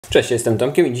Cześć, jestem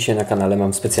Tomkiem i dzisiaj na kanale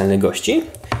mam specjalnych gości.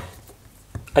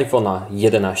 iPhone'a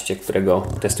 11, którego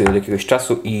testuję od jakiegoś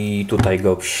czasu i tutaj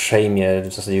go przejmie,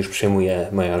 w zasadzie już przejmuje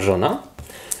moja żona.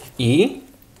 I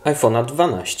iPhone'a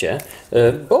 12,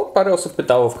 bo parę osób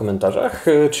pytało w komentarzach,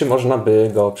 czy można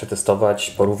by go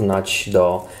przetestować, porównać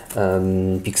do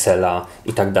Pixela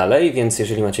i tak dalej, więc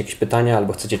jeżeli macie jakieś pytania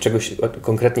albo chcecie czegoś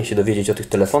konkretnie się dowiedzieć o tych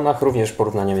telefonach, również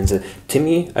porównania między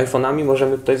tymi iPhone'ami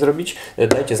możemy tutaj zrobić,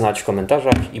 dajcie znać w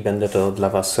komentarzach i będę to dla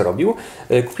Was robił.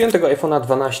 Kupiłem tego iPhone'a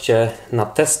 12 na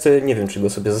testy, nie wiem czy go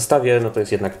sobie zostawię, no to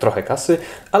jest jednak trochę kasy,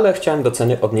 ale chciałem do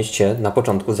ceny odnieść się na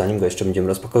początku, zanim go jeszcze będziemy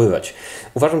rozpakowywać.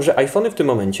 Uważam, że iPhone'y w tym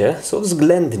momencie są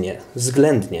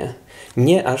względnie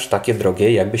nie aż takie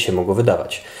drogie, jakby się mogło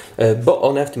wydawać, bo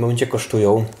one w tym momencie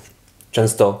kosztują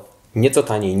często nieco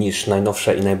taniej niż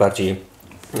najnowsze i najbardziej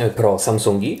pro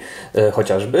Samsungi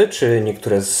chociażby, czy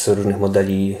niektóre z różnych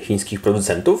modeli chińskich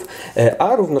producentów,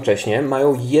 a równocześnie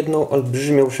mają jedną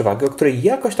olbrzymią przewagę, o której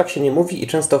jakoś tak się nie mówi i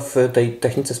często w tej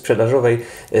technice sprzedażowej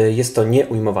jest to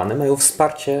nieujmowane. Mają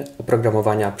wsparcie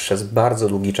oprogramowania przez bardzo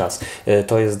długi czas.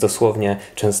 To jest dosłownie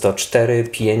często 4,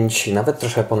 5, nawet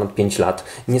troszkę ponad 5 lat.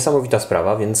 Niesamowita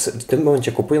sprawa, więc w tym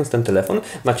momencie kupując ten telefon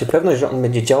macie pewność, że on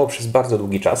będzie działał przez bardzo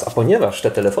długi czas, a ponieważ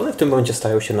te telefony w tym momencie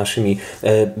stają się naszymi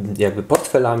jakby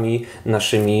portfelami,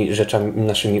 naszymi rzeczami,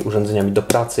 naszymi urządzeniami do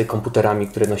pracy, komputerami,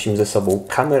 które nosimy ze sobą,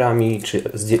 kamerami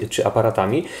czy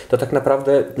aparatami, to tak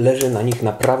naprawdę leży na nich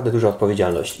naprawdę duża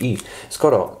odpowiedzialność. I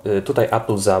skoro tutaj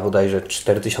Apple za bodajże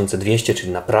 4200,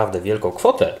 czyli naprawdę wielką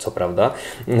kwotę, co prawda,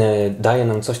 daje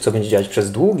nam coś, co będzie działać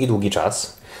przez długi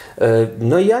czas,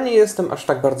 no i ja nie jestem aż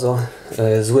tak bardzo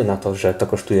zły na to, że to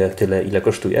kosztuje tyle, ile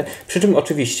kosztuje. Przy czym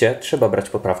oczywiście trzeba brać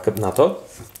poprawkę na to,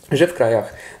 że w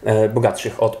krajach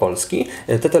bogatszych od Polski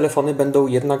te telefony będą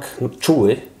jednak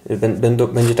czuły,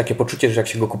 będzie takie poczucie, że jak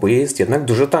się go kupuje, jest jednak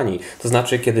dużo taniej. To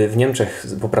znaczy, kiedy w Niemczech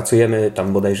popracujemy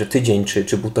tam bodajże tydzień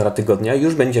czy półtora tygodnia,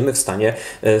 już będziemy w stanie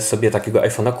sobie takiego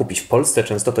iPhone'a kupić. W Polsce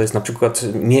często to jest na przykład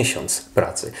miesiąc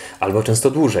pracy, albo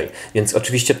często dłużej. Więc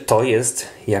oczywiście to jest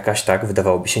jakaś tak,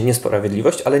 wydawałoby się,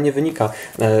 niesprawiedliwość, ale nie wynika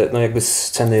no jakby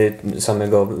z ceny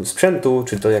samego sprzętu,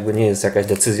 czy to jakby nie jest jakaś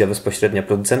decyzja bezpośrednia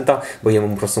producenta, bo jemu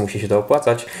po prostu musi się to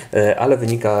opłacać, ale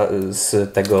wynika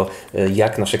z tego,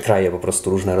 jak nasze kraje po prostu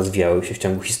różne rozwijały się w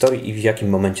ciągu historii i w jakim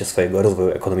momencie swojego rozwoju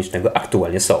ekonomicznego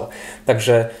aktualnie są.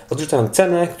 Także odrzucając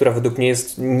cenę, która według mnie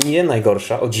jest nie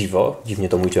najgorsza, o dziwo, dziwnie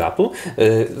to mówić o Apple,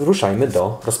 ruszajmy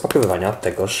do rozpakowywania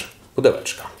tegoż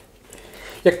pudełeczka.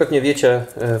 Jak pewnie wiecie,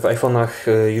 w iPhone'ach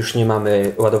już nie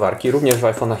mamy ładowarki, również w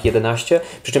iPhone'ach 11,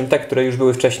 przy czym te, które już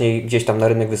były wcześniej gdzieś tam na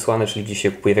rynek wysłane, czyli gdzieś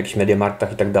się kupuje w jakichś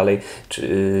MediaMarktach i tak dalej,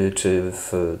 czy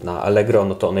na Allegro,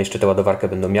 no to one jeszcze tę ładowarkę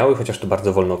będą miały, chociaż to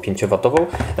bardzo wolno 5W,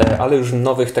 ale już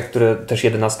nowych, te, które też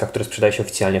 11, które sprzedaje się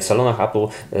oficjalnie w salonach Apple,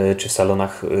 czy w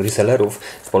salonach resellerów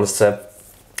w Polsce,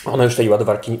 one już tej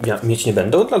ładowarki mieć nie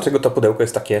będą, dlatego to pudełko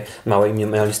jest takie małe i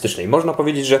minimalistyczne. I można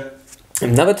powiedzieć, że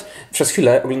nawet przez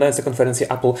chwilę, oglądając tę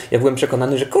konferencję Apple, ja byłem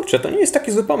przekonany, że kurczę, to nie jest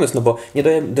taki zły pomysł, no bo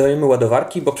nie dajemy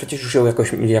ładowarki, bo przecież już ją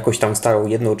jakoś tam starą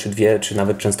jedną czy dwie, czy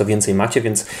nawet często więcej macie,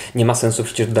 więc nie ma sensu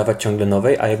przecież dodawać ciągle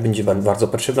nowej, a jak będzie bardzo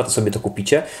potrzebna, to sobie to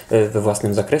kupicie we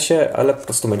własnym zakresie, ale po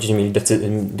prostu będziecie mieli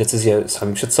decyzję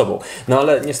sami przed sobą. No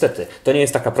ale niestety, to nie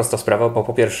jest taka prosta sprawa, bo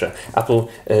po pierwsze, Apple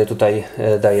tutaj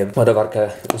daje ładowarkę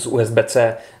z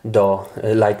USB-C do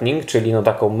Lightning, czyli no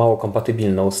taką mało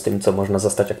kompatybilną z tym, co można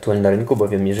zastać aktualnie na rynku,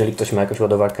 bowiem jeżeli ktoś ma jakąś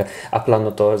ładowarkę Apple'a,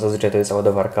 no to zazwyczaj to jest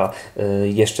ładowarka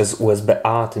jeszcze z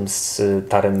USB-A, tym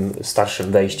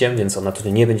starszym wejściem, więc ona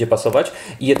tutaj nie będzie pasować.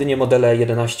 I jedynie modele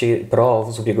 11 Pro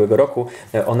z ubiegłego roku,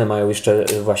 one mają jeszcze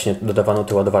właśnie dodawaną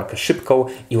tę ładowarkę szybką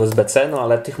i USB-C, no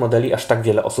ale tych modeli aż tak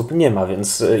wiele osób nie ma,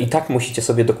 więc i tak musicie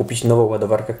sobie dokupić nową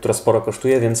ładowarkę, która sporo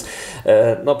kosztuje, więc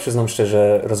no przyznam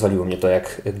szczerze, rozwaliło mnie to,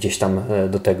 jak gdzieś tam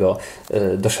do tego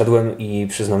doszedłem i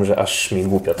przyznam, że aż mi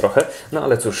głupio trochę, no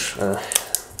ale cóż,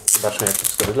 zobaczmy, jak to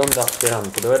wszystko wygląda. Otwieramy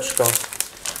pudełeczko.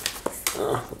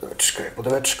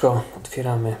 Pudełeczko.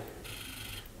 Otwieramy.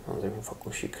 Zrobimy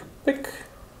fokusik. Pyk.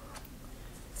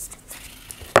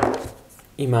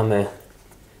 I mamy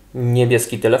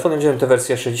niebieski telefon. Wziąłem tę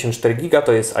wersję 64 GB.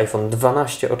 To jest iPhone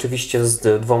 12, oczywiście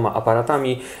z dwoma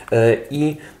aparatami.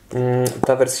 I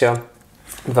ta wersja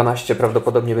 12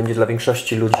 prawdopodobnie będzie dla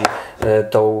większości ludzi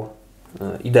tą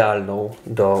idealną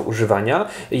do używania.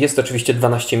 Jest oczywiście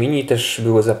 12 mini, też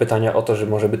były zapytania o to, że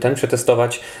może by ten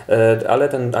przetestować, ale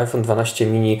ten iPhone 12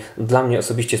 mini dla mnie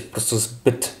osobiście jest po prostu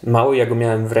zbyt mały. Ja go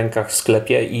miałem w rękach w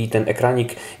sklepie i ten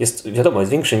ekranik jest, wiadomo,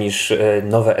 jest większy niż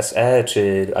nowe SE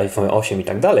czy iPhone 8 i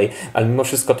tak dalej, ale mimo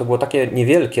wszystko to było takie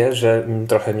niewielkie, że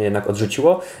trochę mnie jednak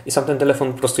odrzuciło i sam ten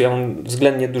telefon po prostu ja mam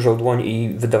względnie dużą dłoń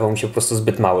i wydawał mi się po prostu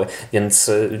zbyt mały,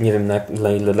 więc nie wiem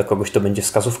na ile dla kogoś to będzie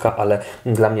wskazówka, ale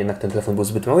dla mnie jednak ten telefon był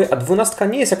zbyt mały, a 12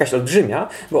 nie jest jakaś olbrzymia,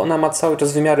 bo ona ma cały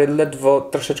czas wymiary ledwo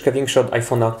troszeczkę większe od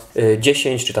iPhone'a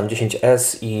 10 czy tam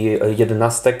 10s i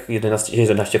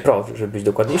 11 Pro, żeby być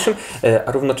dokładniejszym,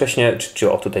 a równocześnie, czy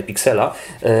tutaj Pixela,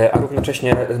 a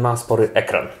równocześnie ma spory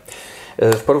ekran.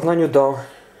 W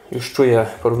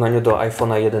porównaniu do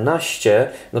iPhone'a 11,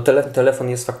 no telefon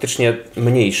jest faktycznie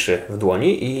mniejszy w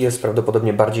dłoni i jest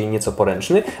prawdopodobnie bardziej nieco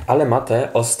poręczny, ale ma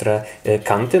te ostre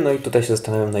kanty, no i tutaj się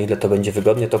zastanawiam, na ile to będzie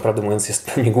wygodnie. To prawdę mówiąc jest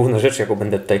pewnie główna rzecz, jaką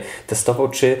będę tutaj testował,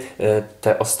 czy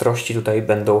te ostrości tutaj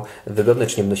będą wygodne,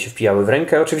 czy nie będą się wpijały w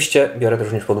rękę. Oczywiście biorę też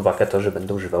również pod uwagę to, że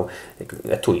będę używał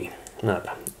etui. No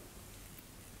dobra.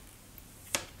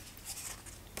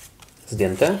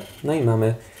 Zdjęte. No i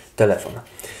mamy telefon.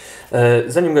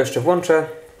 Zanim go jeszcze włączę,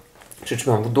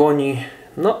 przytrzymam w dłoni.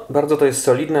 No, bardzo to jest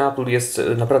solidne. Apple jest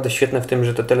naprawdę świetne w tym,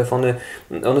 że te telefony,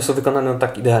 one są wykonane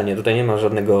tak idealnie. Tutaj nie ma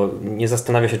żadnego, nie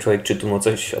zastanawia się człowiek, czy tu mu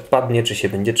coś odpadnie, czy się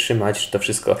będzie trzymać, czy to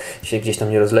wszystko się gdzieś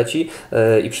tam nie rozleci.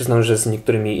 I przyznam, że z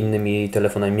niektórymi innymi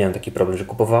telefonami miałem taki problem, że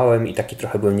kupowałem i taki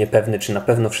trochę byłem niepewny, czy na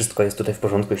pewno wszystko jest tutaj w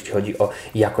porządku, jeśli chodzi o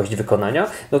jakość wykonania.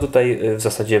 No tutaj w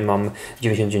zasadzie mam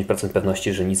 99%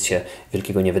 pewności, że nic się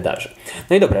wielkiego nie wydarzy.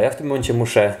 No i dobra, ja w tym momencie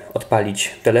muszę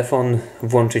odpalić telefon,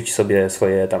 włączyć sobie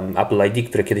swoje tam Apple ID,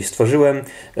 które kiedyś stworzyłem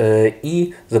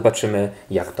i zobaczymy,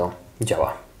 jak to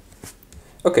działa.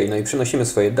 Ok, no i przenosimy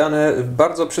swoje dane.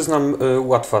 Bardzo przyznam,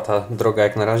 łatwa ta droga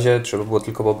jak na razie. Trzeba było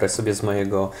tylko pobrać sobie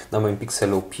na moim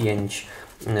Pixelu 5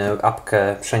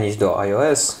 apkę, przenieść do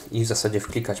iOS i w zasadzie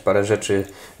wklikać parę rzeczy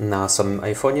na samym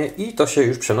iPhone'ie i to się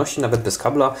już przenosi nawet bez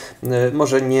kabla.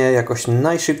 Może nie jakoś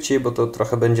najszybciej, bo to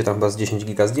trochę będzie tam chyba z 10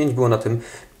 giga zdjęć było na tym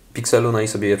Pixelu, no i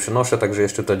sobie je przenoszę, także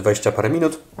jeszcze tutaj 20 parę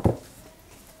minut.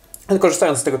 Ale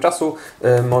korzystając z tego czasu,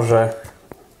 może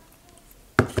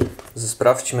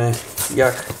sprawdźmy,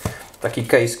 jak taki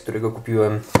case, którego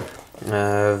kupiłem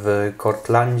w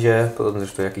Cortlandzie, podobny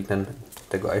zresztą jak i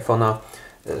tego iPhone'a,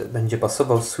 będzie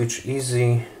pasował. Switch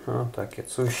Easy, no, takie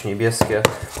coś niebieskie.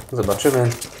 Zobaczymy.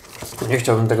 Nie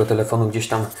chciałbym tego telefonu gdzieś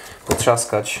tam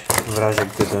potrzaskać, w razie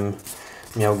gdybym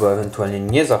miał go ewentualnie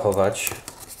nie zachować.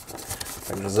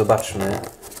 Także zobaczmy.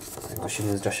 Jak to się w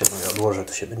międzyczasie odłożę,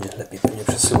 to się będzie lepiej pewnie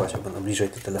przesyłać, albo na bliżej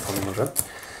te telefony może.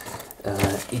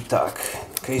 I tak,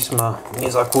 case ma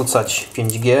nie zakłócać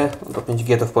 5G, no to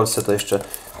 5G to w Polsce to jeszcze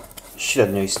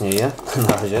średnio istnieje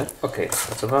na razie. Ok,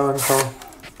 spracowałem to.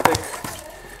 Pyk.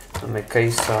 Mamy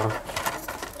case'a.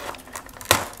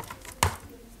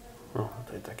 O,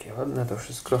 tutaj takie ładne to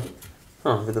wszystko.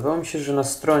 O, wydawało mi się, że na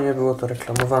stronie było to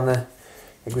reklamowane,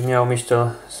 jakby miało mieć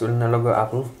to słynne logo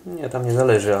Apple. Nie, tam nie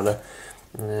zależy, ale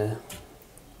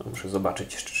muszę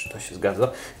zobaczyć jeszcze, czy to się zgadza.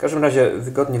 W każdym razie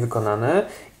wygodnie wykonane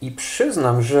i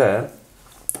przyznam, że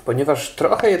ponieważ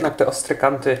trochę jednak te ostre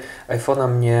kanty iPhone'a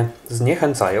mnie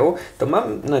zniechęcają, to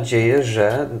mam nadzieję,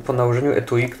 że po nałożeniu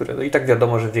etui, które no i tak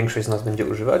wiadomo, że większość z nas będzie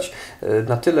używać,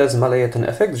 na tyle zmaleje ten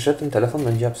efekt, że ten telefon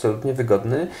będzie absolutnie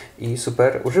wygodny i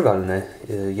super używalny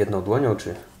jedną dłonią,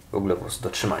 czy w ogóle po prostu do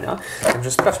trzymania.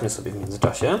 Także sprawdźmy sobie w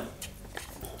międzyczasie.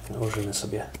 Nałożymy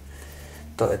sobie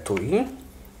to etui.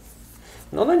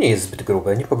 No ono nie jest zbyt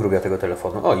grube, nie pogrubia tego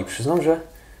telefonu. O, i przyznam, że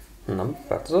no,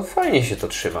 bardzo fajnie się to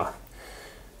trzyma.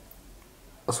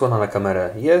 Osłona na kamerę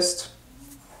jest.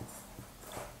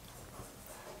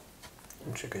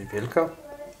 Czy jakaś wielka?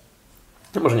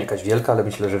 No może nie jakaś wielka, ale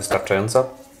myślę, że wystarczająca.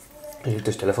 Jeżeli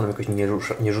ktoś telefonem jakoś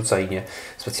nie rzuca i nie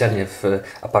specjalnie w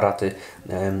aparaty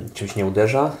czymś nie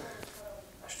uderza.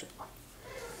 Jeszcze.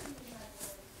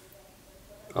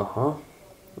 Oho.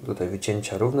 Tutaj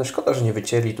wycięcia równe. Szkoda, że nie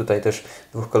wycięli tutaj też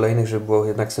dwóch kolejnych, żeby było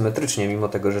jednak symetrycznie, mimo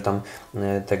tego, że tam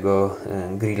tego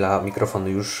grilla, mikrofonu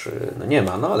już no nie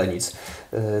ma, no ale nic.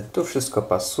 Tu wszystko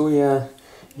pasuje.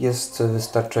 Jest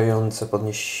wystarczające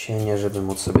podniesienie, żeby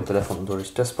móc sobie telefon odłożyć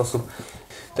w ten sposób.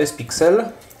 To jest Pixel.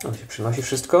 On się przynosi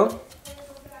wszystko.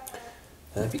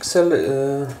 Pixel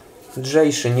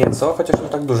lżejszy nieco, chociaż nie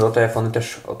tak dużo. Te iPhony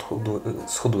też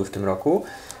schudły w tym roku.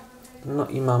 No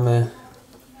i mamy...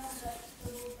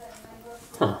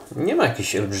 nie ma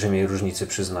jakiejś olbrzymiej różnicy,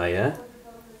 przyznaję.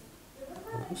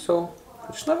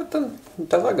 Chociaż nawet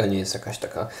ta waga nie jest jakaś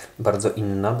taka bardzo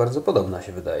inna, bardzo podobna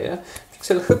się wydaje.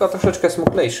 Pixel chyba troszeczkę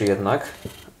smuklejszy jednak,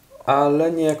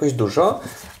 ale nie jakoś dużo,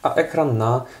 a ekran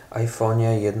na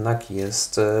iPhone'ie jednak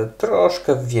jest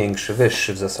troszkę większy,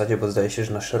 wyższy w zasadzie, bo zdaje się,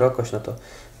 że na szerokość no to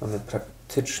mamy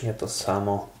praktycznie to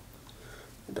samo.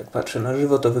 Jak patrzę na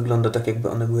żywo, to wygląda tak, jakby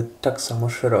one były tak samo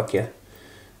szerokie,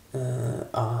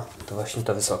 a to właśnie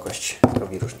ta wysokość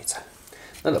robi różnicę.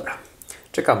 No dobra,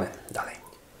 czekamy dalej.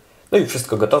 No i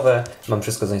wszystko gotowe, mam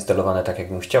wszystko zainstalowane tak,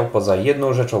 jakbym chciał, poza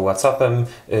jedną rzeczą, WhatsAppem,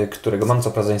 którego mam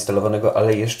co prawda zainstalowanego,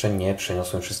 ale jeszcze nie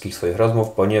przeniosłem wszystkich swoich rozmów,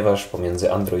 ponieważ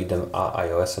pomiędzy Androidem a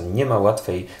iOS-em nie ma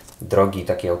łatwej drogi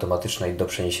takiej automatycznej do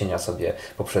przeniesienia sobie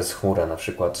poprzez chmurę na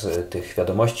przykład tych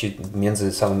wiadomości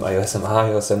między samym iOS-em a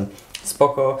iOS-em.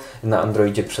 Spoko, na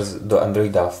Androidzie do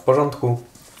Androida w porządku.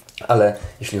 Ale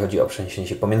jeśli chodzi o przeniesienie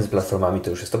się pomiędzy platformami, to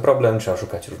już jest to problem. Trzeba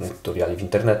szukać różnych tutoriali w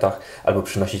internetach albo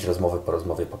przynosić rozmowy po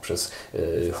rozmowie poprzez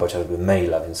chociażby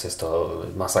maila, więc jest to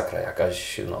masakra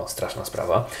jakaś, no straszna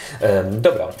sprawa.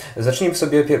 Dobra, zacznijmy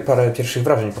sobie parę pierwszych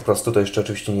wrażeń po prostu. To jeszcze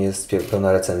oczywiście nie jest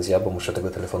pełna recenzja, bo muszę tego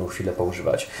telefonu chwilę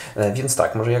poużywać. Więc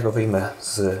tak, może ja go wyjmę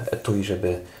z etui,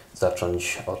 żeby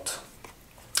zacząć od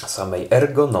samej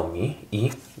ergonomii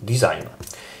i designu.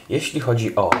 Jeśli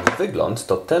chodzi o wygląd,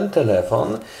 to ten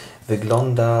telefon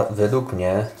wygląda według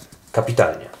mnie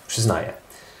kapitalnie, przyznaję.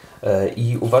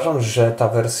 I uważam, że ta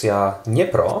wersja nie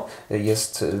Pro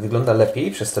wygląda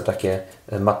lepiej przez te takie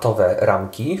matowe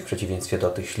ramki, w przeciwieństwie do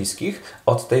tych śliskich,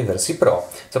 od tej wersji Pro.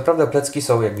 Co prawda plecki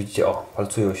są, jak widzicie,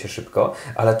 palcują się szybko,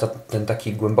 ale ten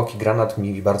taki głęboki granat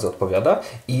mi bardzo odpowiada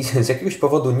i z jakiegoś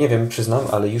powodu, nie wiem, przyznam,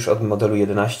 ale już od modelu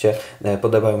 11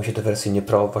 podobają mi się te wersje nie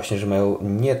Pro, właśnie, że mają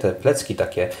nie te plecki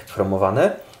takie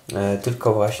chromowane,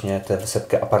 tylko właśnie tę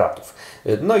wysepkę aparatów.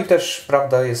 No i też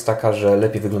prawda jest taka, że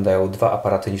lepiej wyglądają dwa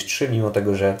aparaty niż trzy, mimo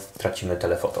tego, że tracimy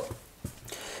telefoto.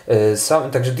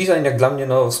 Także design jak dla mnie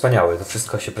wspaniały, to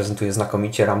wszystko się prezentuje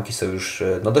znakomicie, ramki są już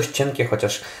dość cienkie,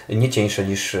 chociaż nie cieńsze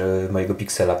niż mojego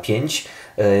Pixela 5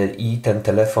 i ten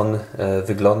telefon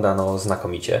wygląda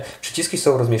znakomicie. Przyciski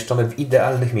są rozmieszczone w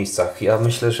idealnych miejscach. Ja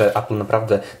myślę, że Apple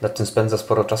naprawdę nad tym spędza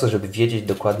sporo czasu, żeby wiedzieć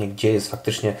dokładnie, gdzie jest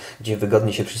faktycznie, gdzie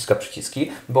wygodnie się przyciska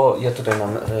przyciski, bo ja tutaj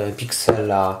mam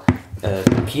Pixela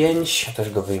 5, też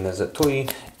go wyjmę z etui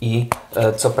i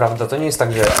co prawda to nie jest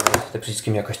tak, że te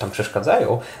przyciski mi jakoś tam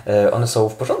przeszkadzają, one są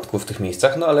w porządku w tych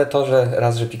miejscach, no ale to,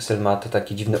 że że Pixel ma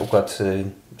taki dziwny układ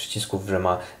przycisków, że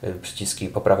ma przyciski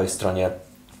po prawej stronie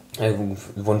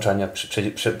włączania,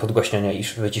 podgłaśniania i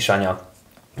wyciszania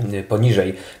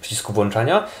poniżej przycisku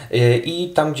włączania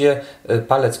i tam, gdzie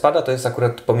palec pada, to jest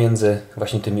akurat pomiędzy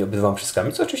właśnie tymi obydwoma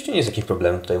przyciskami, co oczywiście nie jest jakimś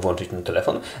problemem tutaj włączyć ten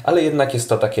telefon, ale jednak jest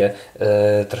to takie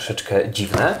troszeczkę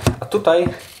dziwne, a tutaj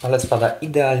palec pada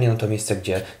idealnie na to miejsce,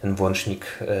 gdzie ten włącznik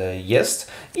jest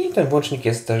i ten włącznik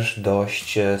jest też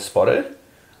dość spory.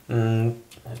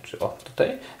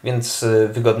 Tutaj, więc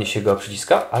wygodnie się go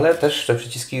przyciska, ale też te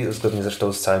przyciski, zgodnie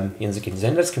zresztą z całym językiem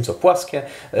designerskim, są płaskie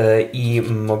i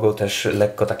mogą też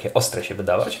lekko takie ostre się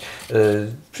wydawać.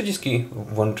 Przyciski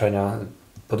włączenia,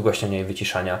 podgłaśniania i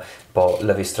wyciszania po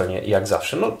lewej stronie jak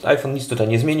zawsze. No, iPhone nic tutaj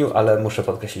nie zmienił, ale muszę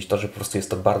podkreślić to, że po prostu jest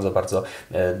to bardzo, bardzo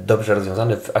dobrze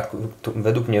rozwiązane,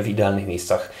 według mnie w idealnych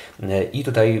miejscach i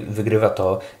tutaj wygrywa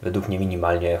to według mnie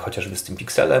minimalnie chociażby z tym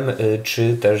Pixelem,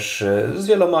 czy też z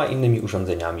wieloma innymi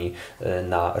urządzeniami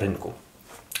na rynku.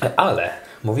 Ale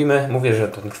mówię,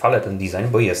 że chwalę ten design,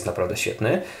 bo jest naprawdę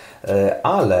świetny,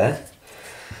 ale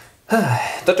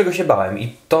to, czego się bałem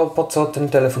i to, po co ten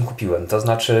telefon kupiłem, to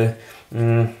znaczy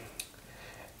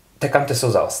te kanty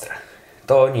są za ostre.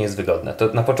 To nie jest wygodne. To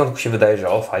na początku się wydaje, że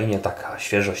fajnie, taka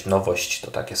świeżość, nowość,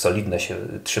 to takie solidne się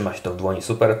trzyma się to w dłoni,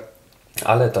 super.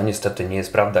 Ale to niestety nie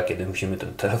jest prawda, kiedy musimy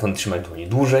ten telefon trzymać w dłoni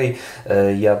dłużej.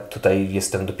 Ja tutaj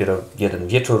jestem dopiero jeden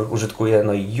wieczór, użytkuję,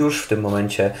 no i już w tym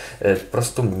momencie po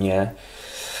prostu mnie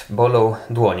bolą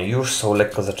dłonie. Już są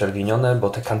lekko zaczerwienione, bo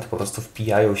te kanty po prostu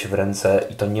wpijają się w ręce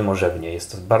i to niemożebnie.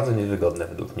 Jest to bardzo niewygodne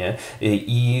według mnie.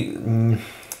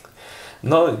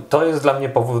 No, to jest dla mnie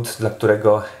powód, dla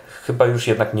którego chyba już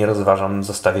jednak nie rozważam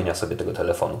zostawienia sobie tego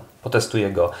telefonu.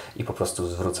 Potestuję go i po prostu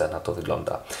zwrócę, na to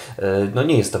wygląda. No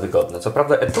nie jest to wygodne. Co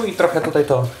prawda etui trochę tutaj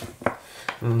to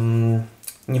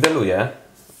niweluje.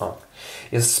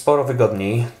 Jest sporo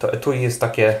wygodniej. To etui jest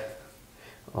takie...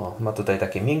 ma tutaj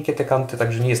takie miękkie te kanty,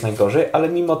 także nie jest najgorzej, ale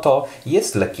mimo to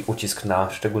jest lekki ucisk na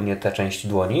szczególnie tę część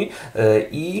dłoni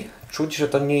i czuć, że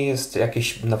to nie jest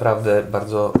jakieś naprawdę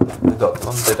bardzo wygodne.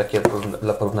 Mam tutaj takie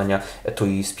dla porównania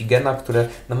etui z Pigena, które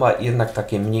ma jednak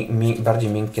takie bardziej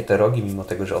miękkie te rogi, mimo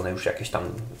tego, że one już jakieś tam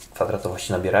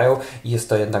kwadratowości nabierają i jest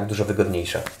to jednak dużo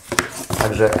wygodniejsze.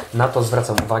 Także na to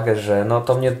zwracam uwagę, że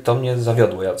to mnie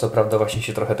zawiodło. Ja co prawda właśnie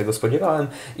się trochę tego spodziewałem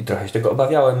i trochę się tego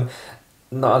obawiałem,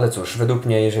 no ale cóż, według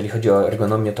mnie, jeżeli chodzi o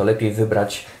ergonomię, to lepiej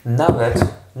wybrać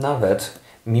nawet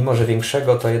mimo że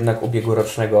większego, to jednak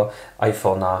ubiegłorocznego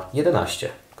iPhone'a 11,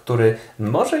 który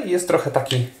może jest trochę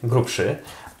taki grubszy,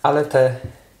 ale te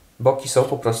boki są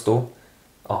po prostu,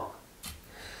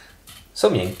 są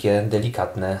miękkie,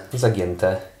 delikatne,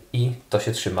 zagięte i to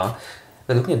się trzyma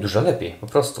według mnie dużo lepiej, po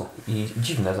prostu. I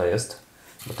dziwne to jest,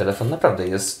 bo telefon naprawdę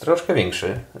jest troszkę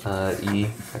większy i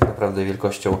tak naprawdę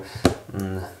wielkością,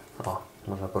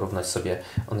 można porównać sobie,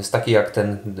 on jest taki jak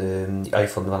ten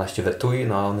iPhone 12 w etui,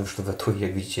 no a on już w etui,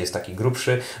 jak widzicie, jest taki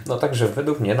grubszy, no także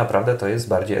według mnie naprawdę to jest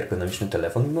bardziej ergonomiczny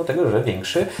telefon, mimo tego, że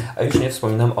większy, a już nie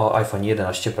wspominam o iPhone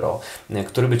 11 Pro,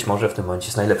 który być może w tym momencie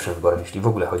jest najlepszym wyborem, jeśli w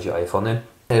ogóle chodzi o iPhony.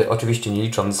 Oczywiście nie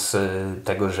licząc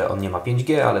tego, że on nie ma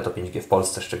 5G, ale to 5G w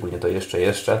Polsce szczególnie to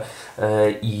jeszcze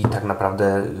i tak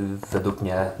naprawdę według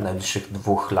mnie w najbliższych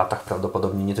 2 latach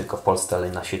prawdopodobnie nie tylko w Polsce, ale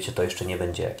i na świecie to jeszcze nie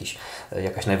będzie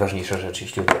jakaś najważniejsza rzecz,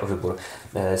 jeśli chodzi o wybór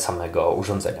samego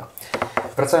urządzenia.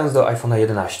 Wracając do iPhone'a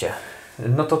 11,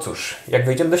 no to cóż, jak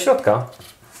wejdziemy do środka,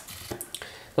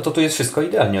 no to tu jest wszystko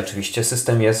idealnie oczywiście.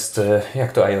 System jest,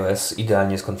 jak to iOS,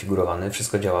 idealnie skonfigurowany.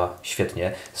 Wszystko działa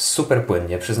świetnie, super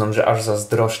płynnie. Przyznam, że aż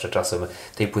zazdroszczę czasem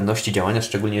tej płynności działania,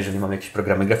 szczególnie jeżeli mamy jakieś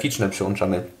programy graficzne,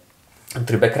 przyłączamy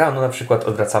tryb ekranu na przykład,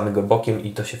 odwracamy go bokiem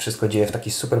i to się wszystko dzieje w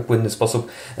taki super płynny sposób.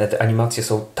 Te animacje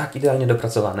są tak idealnie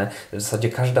dopracowane. W zasadzie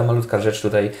każda malutka rzecz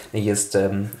tutaj jest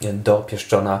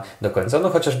dopieszczona do końca. No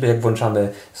chociażby jak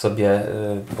podłączamy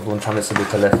sobie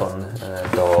telefon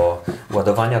do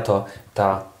ładowania, to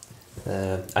ta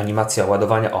animacja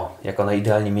ładowania, jak ona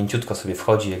idealnie mięciutko sobie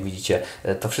wchodzi, jak widzicie,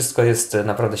 to wszystko jest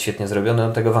naprawdę świetnie zrobione.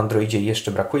 No, tego w Androidzie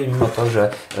jeszcze brakuje, mimo to, że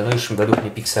no już według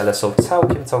mnie piksele są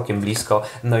całkiem blisko.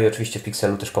 No i oczywiście w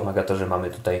Pixelu też pomaga to, że mamy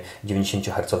tutaj 90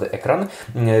 Hz ekran.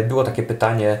 Było takie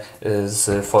pytanie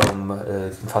z forum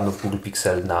fanów Google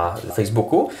Pixel na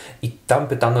Facebooku i tam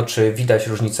pytano, czy widać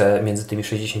różnicę między tymi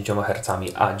 60 Hz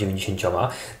a 90.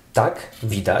 Tak,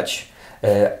 widać,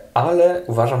 ale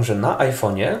uważam, że na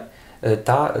iPhone'ie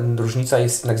ta różnica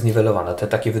jest jednak zniwelowana. Te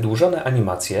takie wydłużone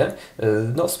animacje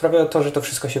sprawiają to, że to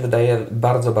wszystko się wydaje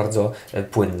bardzo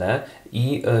płynne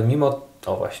i mimo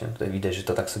właśnie, tutaj widać, że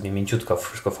to tak sobie mięciutko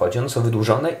wszystko wchodzi. One są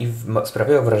wydłużone i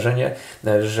sprawiają wrażenie,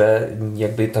 że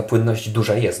jakby ta płynność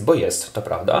duża jest, bo jest, to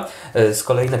prawda. Z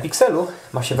kolei na Pixelu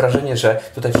ma się wrażenie, że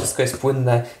tutaj wszystko jest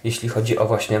płynne, jeśli chodzi o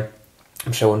właśnie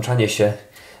przełączanie się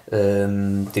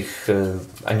tych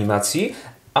animacji,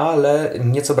 ale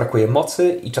nieco brakuje mocy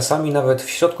i czasami nawet w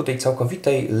środku tej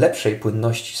całkowitej, lepszej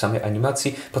płynności samej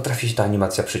animacji potrafi się ta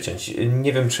animacja przyciąć.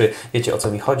 Nie wiem, czy wiecie, o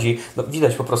co mi chodzi. No,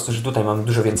 widać po prostu, że tutaj mamy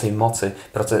dużo więcej mocy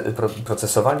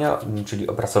procesowania, czyli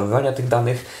opracowywania tych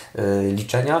danych,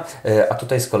 liczenia, a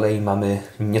tutaj z kolei mamy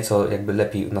nieco jakby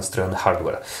lepiej nastrojony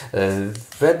hardware.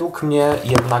 Według mnie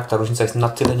jednak ta różnica jest na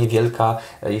tyle niewielka,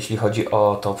 jeśli chodzi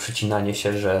o to przycinanie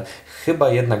się, że chyba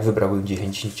jednak wybrałbym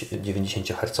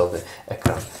 90 Hz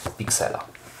ekran Pixela.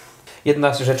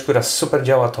 Jedna rzecz, która super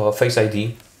działa, to Face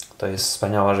ID. To jest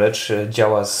wspaniała rzecz.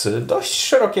 Działa z dość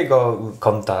szerokiego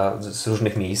kąta, z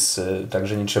różnych miejsc,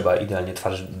 także nie trzeba idealnie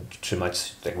twarzy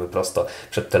trzymać jakby prosto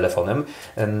przed telefonem.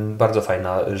 Bardzo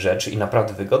fajna rzecz i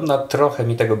naprawdę wygodna. Trochę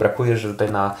mi tego brakuje, że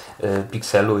tutaj na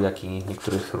Pixelu, jak i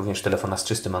niektórych również telefonach z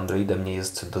czystym Androidem nie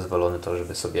jest dozwolone to,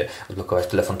 żeby sobie odblokować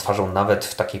telefon twarzą nawet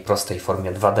w takiej prostej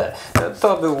formie 2D.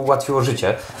 To by ułatwiło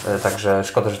życie, także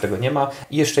szkoda, że tego nie ma.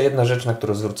 I jeszcze jedna rzecz, na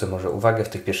którą zwrócę może uwagę w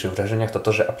tych pierwszych wrażeniach,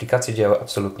 to że aplikacje działają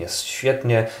absolutnie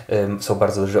świetnie, są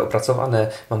bardzo dobrze opracowane.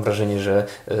 Mam wrażenie, że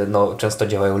często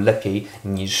działają lepiej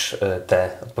niż te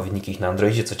odpowiedniki na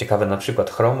Androidzie. Co ciekawe, na przykład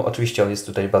Chrome, oczywiście on jest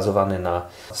tutaj bazowany na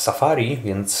Safari,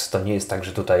 więc to nie jest tak,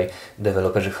 że tutaj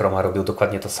deweloperzy Chroma robią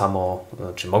dokładnie to samo,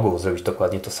 czy mogą zrobić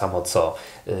dokładnie to samo, co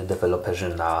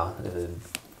deweloperzy na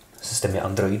systemie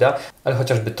Androida, ale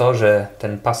chociażby to, że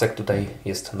ten pasek tutaj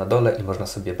jest na dole i można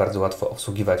sobie bardzo łatwo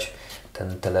obsługiwać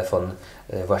ten telefon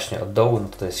właśnie od dołu,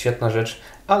 to jest świetna rzecz,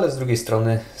 ale z drugiej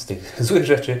strony z tych złych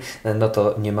rzeczy,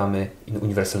 to nie mamy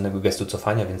uniwersalnego gestu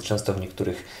cofania, więc często w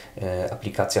niektórych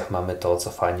aplikacjach mamy to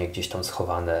cofanie gdzieś tam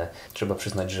schowane. Trzeba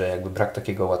przyznać, że jakby brak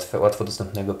takiego łatwo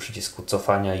dostępnego przycisku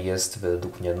cofania jest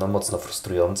według mnie mocno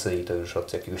frustrujący i to już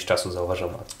od jakiegoś czasu zauważam,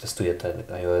 a testuję ten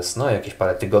iOS jakieś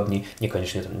parę tygodni,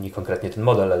 nie konkretnie ten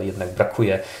model, ale jednak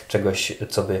brakuje czegoś,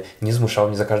 co by nie zmuszało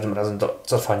mnie za każdym razem do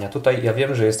cofania. Tutaj ja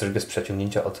wiem, że jest też gest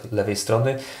ściągnięcia od lewej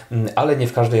strony, ale nie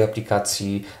w każdej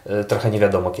aplikacji, trochę nie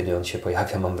wiadomo kiedy on się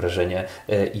pojawia, mam wrażenie,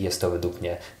 i jest to według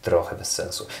mnie trochę bez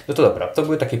sensu. No to dobra, to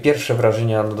były takie pierwsze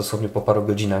wrażenia, no dosłownie po paru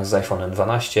godzinach z iPhone'em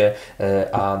 12,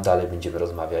 a dalej będziemy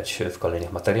rozmawiać w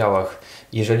kolejnych materiałach.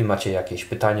 Jeżeli macie jakieś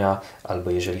pytania,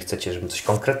 albo jeżeli chcecie, żebym coś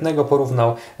konkretnego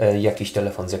porównał, jakiś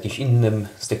telefon z jakimś innym,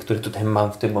 z tych, który tutaj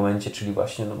mam w tym momencie, czyli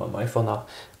właśnie no, mam iPhone'a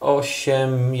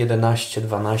 8, 11,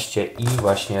 12 i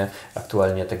właśnie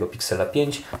aktualnie tego Pixela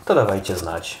 5, to dawajcie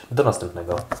znać. Do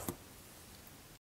następnego.